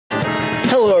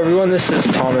Hello everyone, this is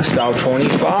Thomas Style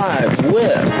 25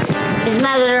 with His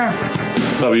mother.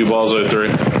 W Balls 03.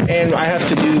 and I have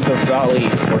to do the Valley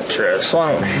Fortress, so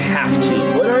I don't have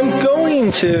to, but I'm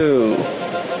going to.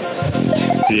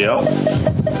 Yep.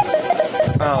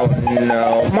 Oh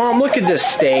no. Mom, look at this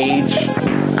stage.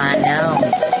 I know.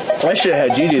 I should have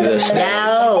had you do this stage.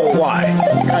 No. Why?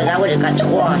 Because I would have got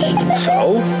squashed.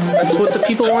 So? That's what the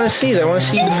people want to see. They want to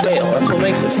see you fail. That's what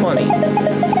makes it funny.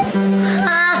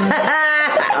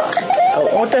 Oh,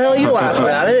 what the hell are you laughing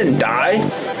at? I didn't die.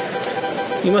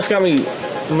 You must got me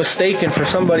mistaken for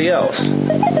somebody else.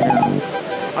 Mom,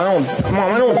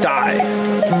 I don't die.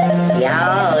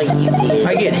 Yeah, you did.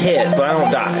 I get hit, but I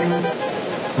don't die.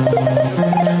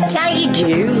 Yeah, you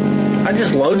do. I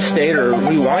just load state or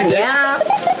rewind it. Yeah.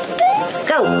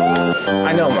 Go.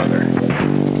 I know, Mother.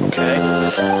 Okay.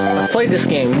 I've played this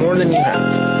game more than you have.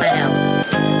 I know.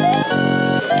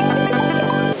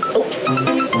 Oh.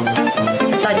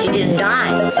 I thought you didn't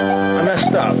die. I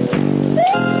messed up.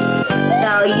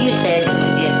 No, you said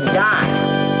you didn't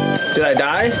die. Did I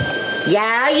die?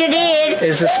 Yeah, you did.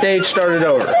 Is the stage started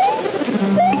over?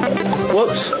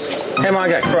 Whoops. Hey, Mom, I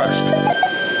got crushed.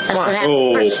 That's what happened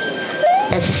Oh. first.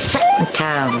 The second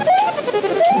time.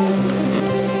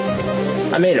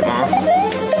 I made it, Mom. Mom,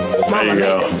 There you I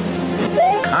go. made it.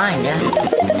 Kinda.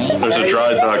 Maybe. There's a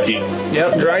dried ducky,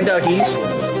 Yep, dried duckies.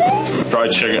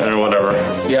 dried chicken, or whatever.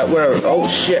 Yep, whatever. Oh,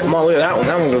 shit, Mom, look at that one.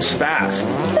 That one goes fast.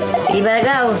 You better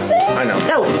go. I know.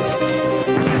 Go.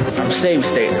 I'm save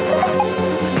stating it, Mom.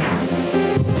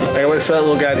 I wait for that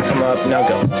little guy to come up. Now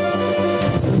go.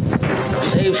 Now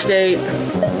save state.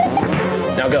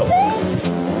 Now go.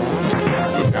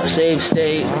 Now save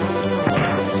state.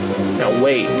 Now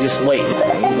wait. Just wait.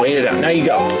 Wait it out. Now you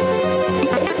go.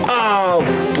 Oh,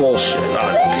 bullshit. Oh,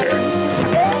 I don't care.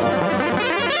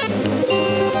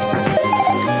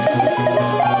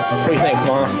 What do you think,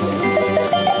 Mom?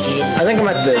 I think I'm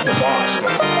at the boss,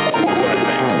 Mom. What do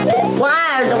you think?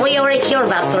 Why? We already killed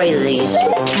about 3 of these.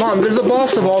 Mom, they're the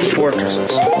boss of all the fortresses.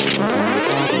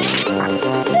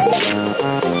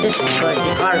 This is for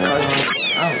the hard code.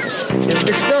 Oh,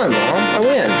 It's done, Mom. I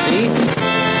win,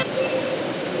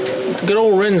 see? Good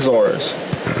old Renzors.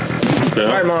 Yeah.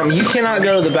 Alright, Mom, you cannot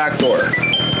go to the back door.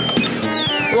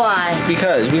 why?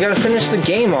 Because we gotta finish the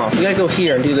game off. We gotta go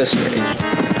here and do this stage.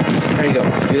 There you go.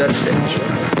 Do that stage.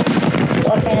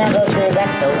 Why can't I go to the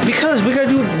back door? Because we gotta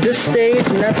do this stage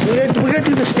and that's... We gotta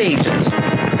do the stages.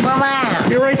 Well, wow.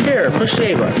 You're right there. Push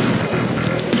the A button.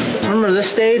 Remember this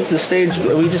stage? The stage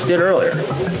we just did earlier.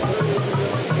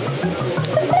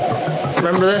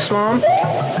 Remember this, Mom?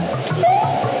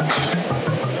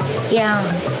 Yeah.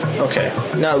 Okay.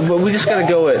 Now, but we just gotta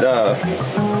go at,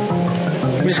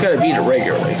 we just gotta beat it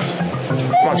regularly.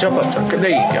 Come on, jump up there. There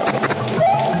you go.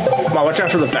 Come on, watch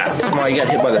out for the bat. Come on, you got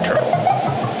hit by the turtle.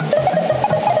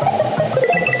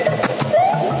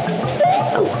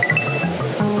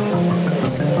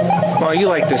 Come on, you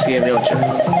like this game, don't you?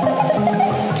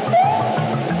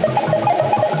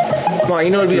 Come on,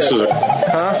 you know it'd be This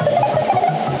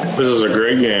is a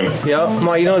great game. Yep. Come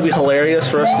on, you know it'd be hilarious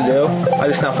for us to do? I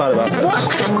just now thought about this.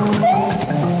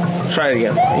 Try it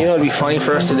again. You know it'd be funny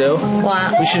for us to do?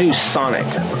 What? We should do Sonic.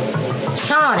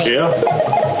 Sonic. Yeah.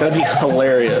 That'd be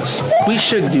hilarious. We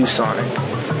should do Sonic.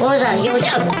 What was that? Here we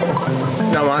go.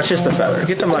 No, Mom, it's just a feather.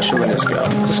 Get the mushroom and just go.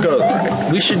 Just go to the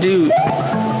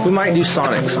right. We might do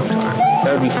Sonic sometime.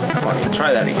 That would be funny.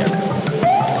 Try that again.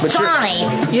 But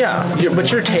Sonic.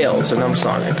 but you're Tails and I'm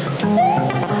Sonic.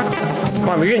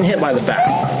 Mom, you're getting hit by the bat.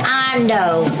 I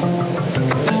know.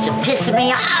 It's pissing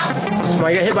me off. Mom,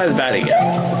 you got hit by the bat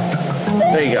again.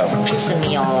 There you go. Pissing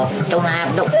me off. Don't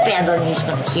have no feather and he's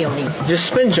gonna kill me. Just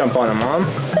spin jump on him, Mom.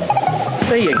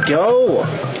 There you go.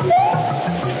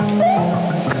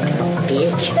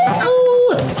 Bitch.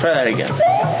 Ooh. Try that again.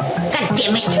 God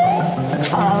damn it.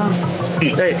 Tom.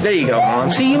 There you go,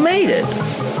 Mom. See, you made it.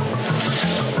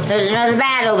 There's another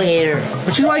bat over here.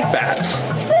 But you like bats.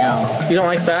 No. You don't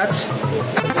like bats?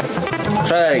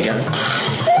 Try that again.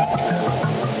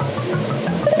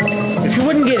 If you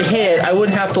wouldn't get hit, I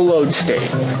wouldn't have to load state.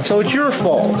 So it's your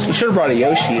fault. You should have brought a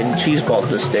Yoshi and cheeseballed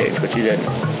this stage, but you didn't.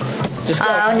 Just go.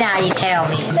 Oh, now you tell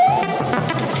me.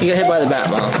 You got hit by the bat,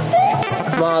 Mom.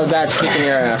 Mom, the bat's kicking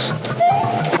your ass.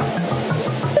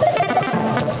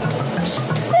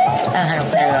 I don't have no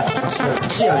feather.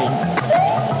 Kill him.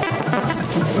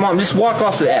 Mom, just walk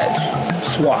off the edge.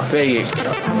 Just walk. There you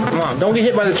go. Mom, don't get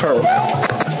hit by the turtle now.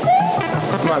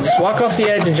 Mom, just walk off the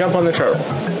edge and jump on the turtle.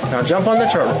 Now jump on the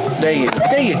turtle. There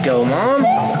you go, Mom.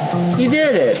 You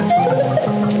did it.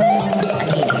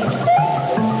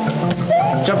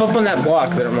 Jump up on that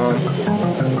block there, Mom.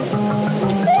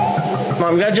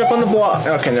 Mom, you gotta jump on the block.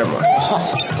 Okay, never mind.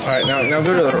 Alright, now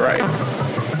go to the right.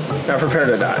 Now prepare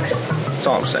to die. That's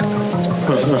all I'm saying.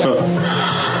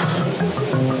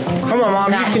 Come on,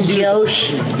 Mom, you can do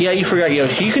Yoshi. Yeah, you forgot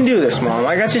Yoshi. You can do this, Mom.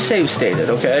 I got you save stated,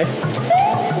 okay?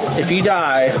 If you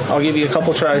die, I'll give you a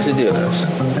couple tries to do this.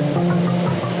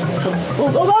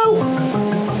 Go, go, go!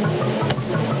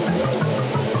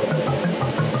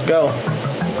 Go.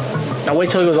 Now wait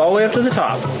till it goes all the way up to the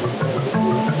top.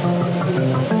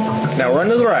 Now run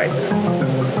to the right.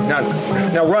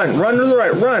 Now run to the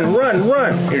right. Run.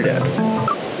 You're dead.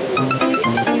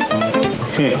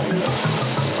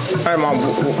 All right, Mom.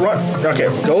 Run. Okay,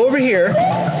 go over here.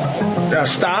 Now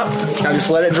stop. Now just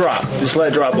let it drop. Just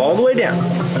let it drop all the way down.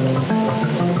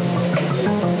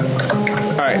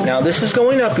 All right. Now this is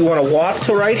going up. You want to walk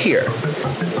to right here.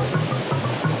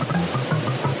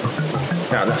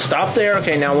 Now stop there.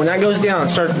 Okay. Now when that goes down,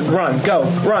 start run. Go.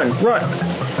 Run.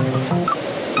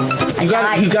 You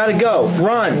gotta go.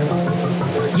 Run.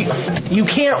 You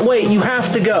can't wait. You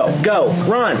have to go. Go.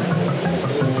 Run.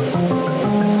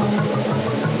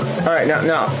 All right.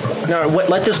 Now.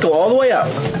 Let this go all the way up.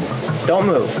 Don't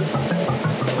move.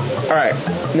 All right.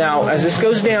 Now, as this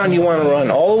goes down, you want to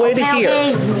run all the way to here.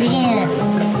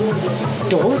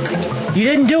 You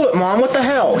didn't do it, Mom. What the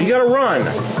hell? You gotta run.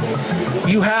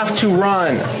 You have to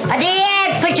run. I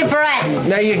did! Push your button!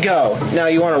 There you go. Now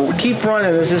you want to keep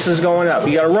running as this is going up.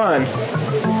 You gotta run.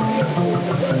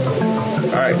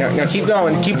 Alright, now keep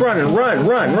going. Keep running. Run.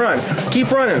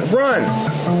 Keep running. Run.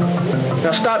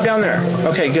 Now stop down there.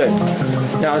 Okay, good.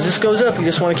 Now as this goes up, you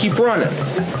just want to keep running.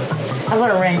 I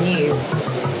want to run you.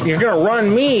 You're gonna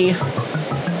run me.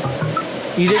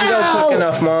 You didn't go quick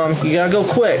enough, Mom. You gotta go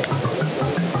quick.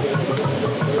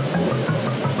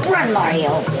 Run,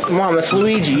 Mario. Mom, that's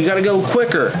Luigi. You gotta go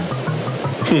quicker.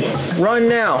 Run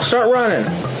now. Start running.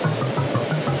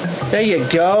 There you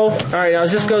go. Alright, now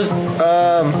as this goes,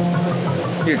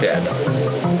 you're dead.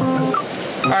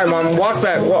 Alright, Mom, walk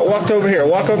back. Walk over here.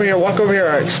 Walk over here.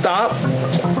 Alright, stop.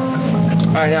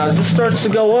 Alright, now as this starts to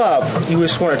go up, you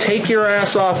just want to take your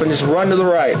ass off and just run to the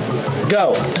right.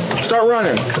 Go. Start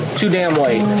running. Too damn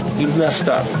late. You messed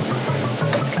up.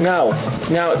 No.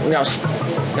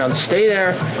 Now stay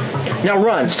there. Now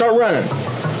run. Start running.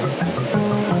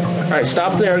 Alright,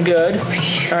 stop there. Good.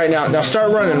 Alright, now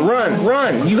start running.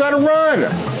 Run. You gotta run.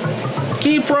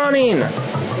 Keep running.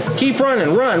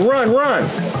 Run.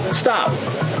 Stop.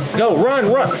 Go. Run.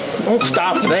 Don't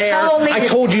stop there. I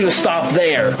told you to stop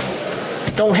there.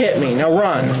 Don't hit me. Now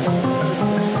run.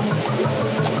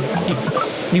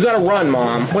 You gotta run,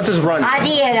 Mom. What does run? I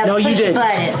did. No, you didn't.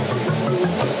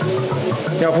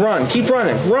 Now run. Keep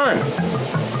running. Run.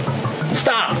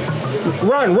 Stop.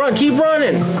 Run. Keep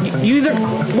running. You either...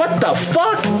 What the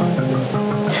fuck?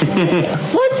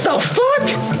 What the fuck?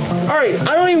 Alright,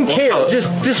 I don't even care.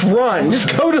 Just run. Just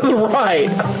go to the right.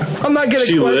 I'm not gonna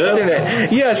question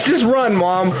it. Yes, just run,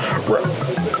 Mom.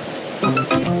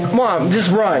 Mom, just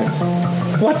run.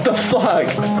 What the fuck?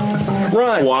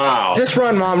 Run. Wow. Just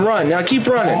run, Mom. Run. Now keep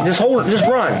running. Just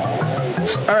run.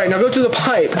 Alright, now go to the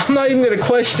pipe. I'm not even gonna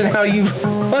question how you...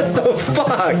 What the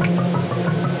fuck?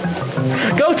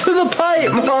 Go to the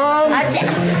pipe, Mom!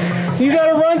 You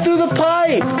gotta run through the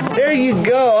pipe! There you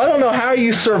go. I don't know how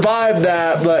you survived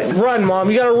that, but run, Mom.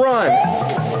 You gotta run.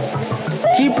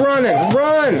 Keep running.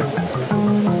 Run!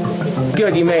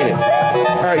 Good, you made it.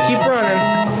 Alright, keep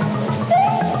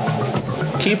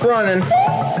running.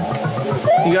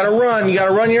 You gotta run. You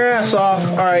gotta run your ass off.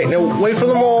 Alright, now wait for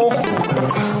the mole.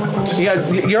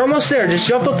 You're almost there. Just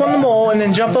jump up on the mole and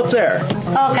then jump up there.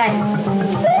 Okay.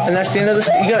 And that's the end of the...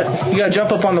 You gotta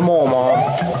jump up on the mole, Mom.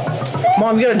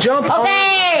 Mom, you gotta jump.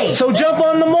 Okay! So jump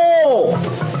on the mole!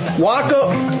 Walk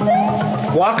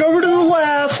over to the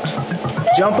left,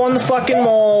 jump on the fucking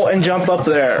mole, and jump up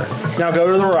there. Now go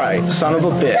to the right, son of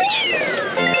a bitch.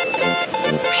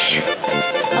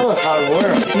 That was hard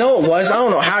work. No, it was. I don't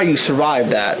know how you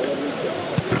survived that.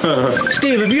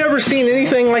 Steve, have you ever seen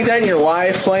anything like that in your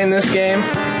life playing this game?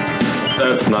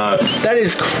 That's nuts. That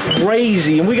is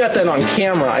crazy, and we got that on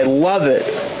camera. I love it.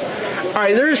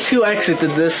 Alright, there's 2 exits to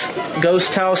this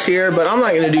ghost house here, but I'm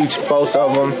not going to do both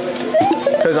of them,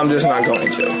 because I'm just not going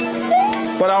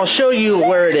to. But I'll show you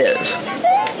where it is,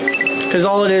 because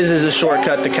all it is a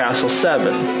shortcut to Castle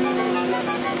 7.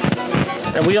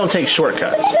 And we don't take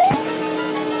shortcuts.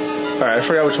 Alright, I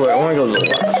forgot which way. I want to go to the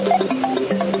left.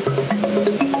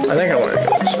 I think I want to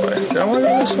go this way. Do I want to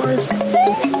go this way?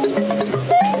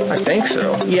 I think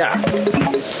so. Yeah.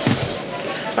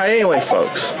 Alright, anyway,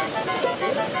 folks.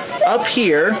 Up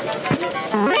here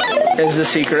is the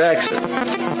secret exit.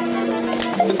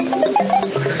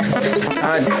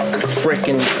 God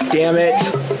freaking damn it.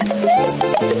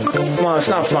 Come on, it's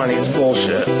not funny. It's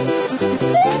bullshit.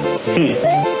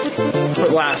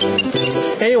 Quit laughing.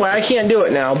 Anyway, I can't do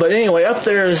it now. But anyway, up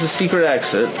there is the secret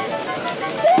exit.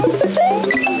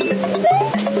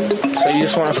 So you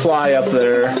just want to fly up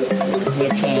there. You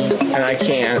can't. And I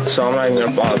can't, so I'm not even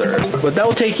going to bother. But that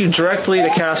will take you directly to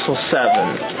Castle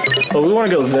 7. But we want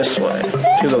to go this way,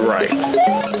 to the right.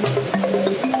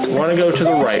 We want to go to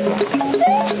the right one.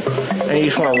 And you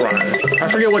just want to run. I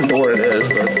forget what door it is,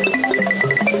 but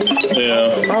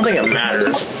Yeah. I don't think it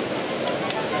matters.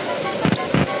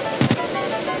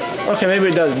 Okay, maybe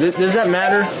it does. Does that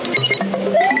matter?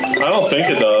 I don't think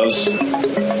it does.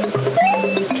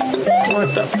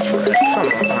 What the frick?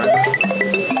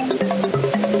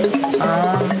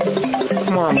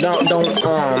 Come on, don't,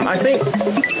 I think,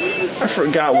 I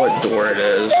forgot what door it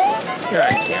is.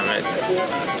 God damn it.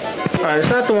 Alright, it's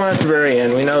not the one at the very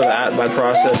end. We know that by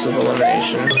process of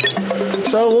elimination.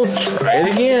 So we'll try it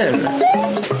again.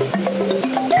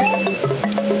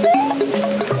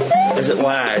 As it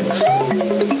lags.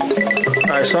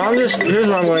 Alright, so here's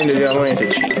what I'm going to do. I'm going to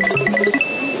cheat.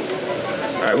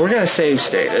 Alright, we're going to save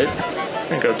state it.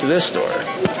 And go to this door.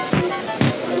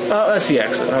 Oh, that's the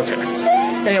exit. Okay.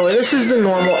 Anyway, this is the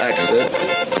normal exit.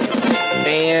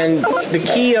 And the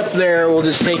key up there will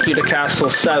just take you to Castle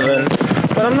 7.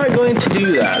 But I'm not going to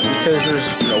do that because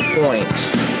there's no point.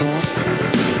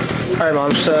 Alright,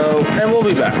 Mom, and we'll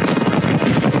be back.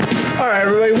 Alright,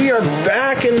 everybody, we are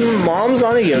back and Mom's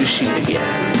on a Yoshi again.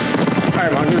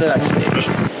 Alright, Mom, go to that stage.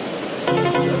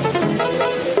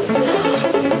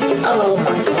 Oh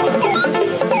my god.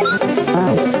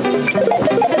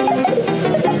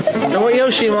 No, what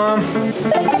Yoshi, Mom?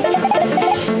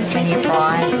 Can you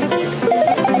fly?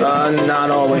 Not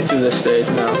all the way through this stage,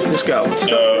 no. Just go.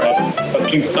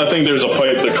 I think there's a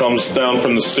pipe that comes down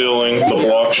from the ceiling that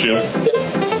blocks you.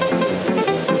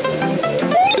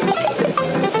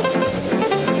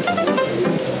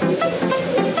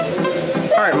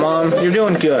 Alright, Mom, you're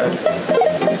doing good.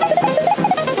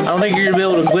 I don't think you're going to be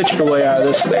able to glitch your way out of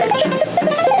this stage.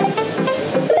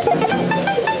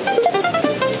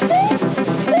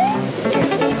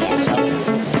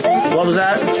 What was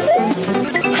that?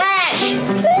 Hash!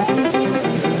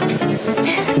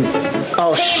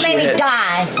 Oh, See, you made me shit.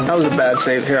 die. That was a bad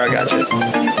save. Here, I got you.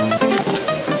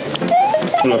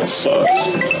 That sucks.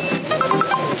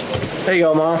 There you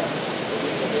go, Mom.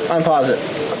 Unpause it.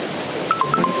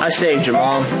 I saved you,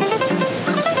 Mom.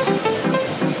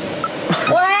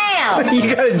 Wow!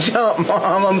 You gotta jump,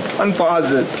 Mom.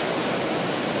 Unpause it.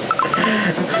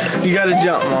 You gotta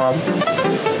jump, Mom.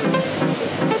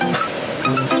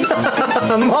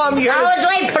 Mom, you I gotta... was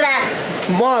waiting for that.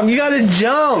 Mom, you gotta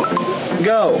jump.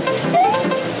 Go.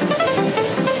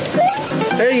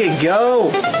 There you go.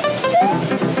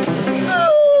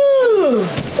 Ooh.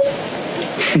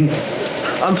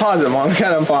 Unpause it, Mom. You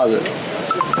gotta unpause it.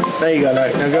 There you go. Now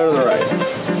go to the right.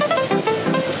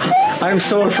 I'm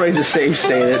so afraid to save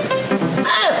state it.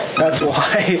 That's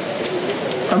why.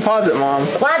 Unpause it, Mom.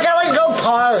 Why'd you always go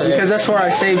pause it? Because that's where I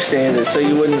save stated it, so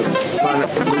you wouldn't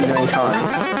lose any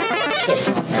time. Kiss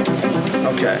on that thing.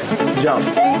 Okay. Jump.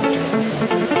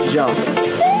 Jump.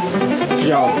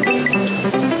 Jump.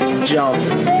 Jump.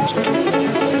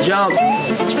 Jump.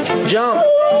 Jump.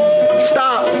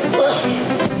 Stop.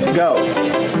 Go.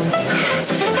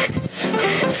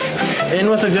 In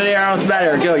with a good arrow with bad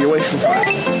arrow. Go. You're wasting time.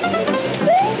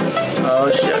 Oh,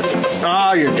 shit.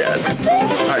 Oh, you're dead.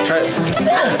 Alright, try it.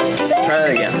 Try that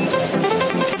again.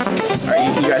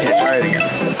 Alright, you got hit. Try it again.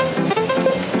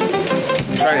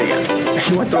 Try it again.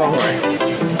 You went the wrong way.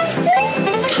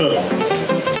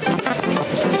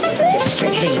 Just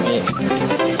succeeded.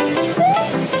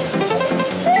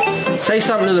 Say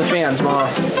something to the fans, Mom.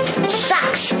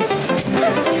 Sucks.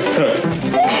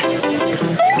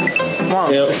 Mom.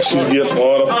 Yep, she gets a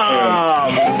lot of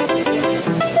fans.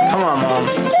 Come on, Mom.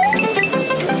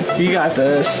 You got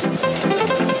this.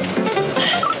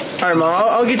 Alright, Mom,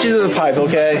 I'll get you to the pipe,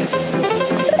 okay?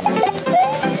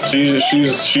 She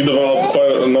developed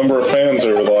quite a number of fans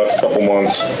over the last couple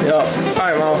months. Yep.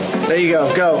 Alright, Mom. There you go.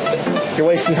 Go. You're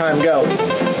wasting time. Go.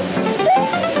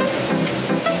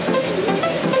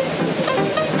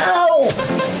 Oh!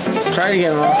 Try it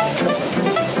again, Mom.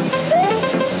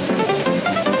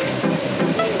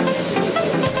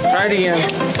 Try it again.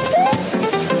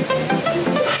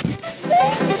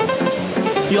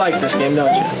 You like this game,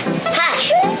 don't you?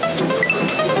 Hash!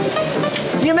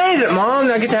 You made it, Mom.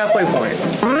 Now get the halfway point.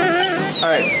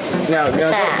 Alright. Now,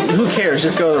 that? who cares?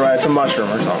 Just go to the right. It's a mushroom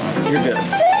or something. You're good.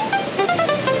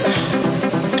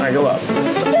 Alright, go up.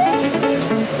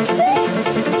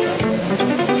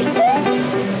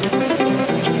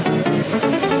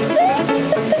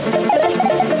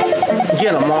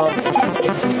 Get him, Mom.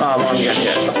 Oh, Mom, you got it.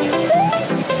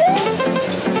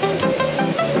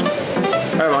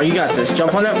 All right, Mom, you got this.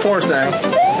 Jump on that 4 thing.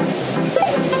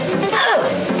 Oh!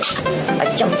 I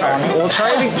jumped on it. Well,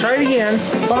 try it again.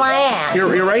 Where am I at?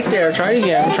 You're right there. Try it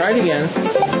again.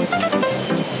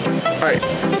 All right.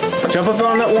 Jump up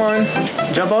on that 1.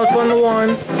 Jump up on the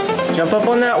 1. Jump up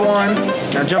on that 1.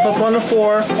 Now jump up on the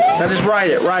 4. Now just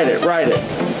ride it.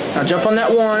 Now jump on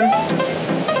that 1.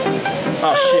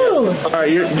 Oh shit! All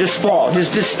right, just fall.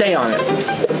 Just stay on it. All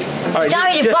right,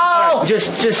 Sorry to fall. All right,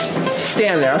 just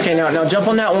stand there. Okay, now jump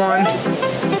on that 1.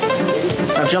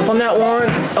 Now jump on that 1.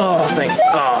 Oh, all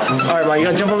right, Mom, you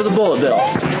gotta jump over the bullet bill.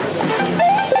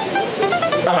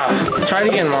 Try it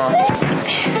again, Mom.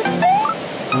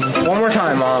 One more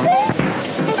time, Mom. All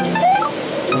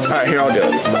right, here, I'll do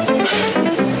it.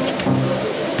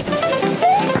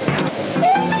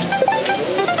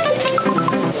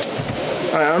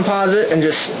 All right, unpause it and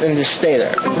just stay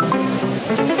there. Okay.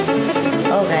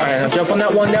 All right, now jump on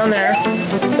that 1 down there.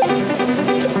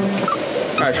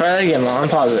 All right, try that again, Mom.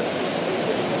 Unpause it.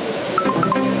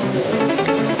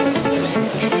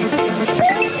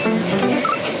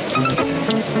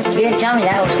 You didn't tell me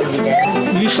that was going to be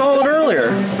there. You saw it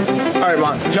earlier. All right,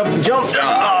 Mom, jump.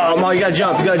 Oh, Mom, you gotta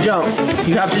jump. You have to jump.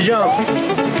 You gotta jump.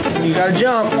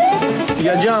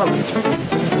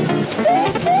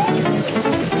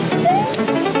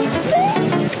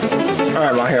 All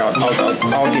right, Mom, here, I'll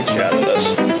get you out of this.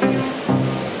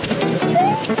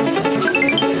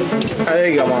 All right, there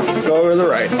you go, Mom. Go over to the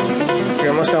right.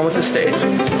 You're almost done with the stage.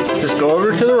 Just go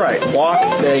over to the right. Walk.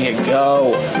 There you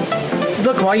go.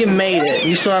 Look, Mom, you made it.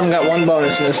 You still haven't got 1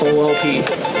 bonus in this whole LP.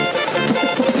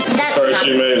 That's Sorry, not...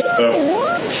 she made it,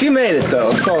 though. She made it,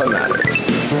 though. That's all that matters.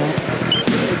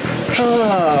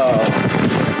 Oh.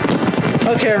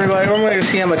 Okay, everybody. We're going to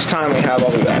see how much time we have.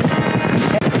 I'll be back.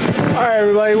 All right,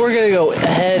 everybody. We're going to go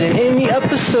ahead and end the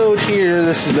episode here.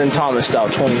 This has been Thomas Style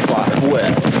 25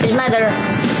 with His mother.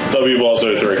 W Balls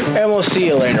 03. and we'll see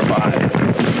you later. Bye.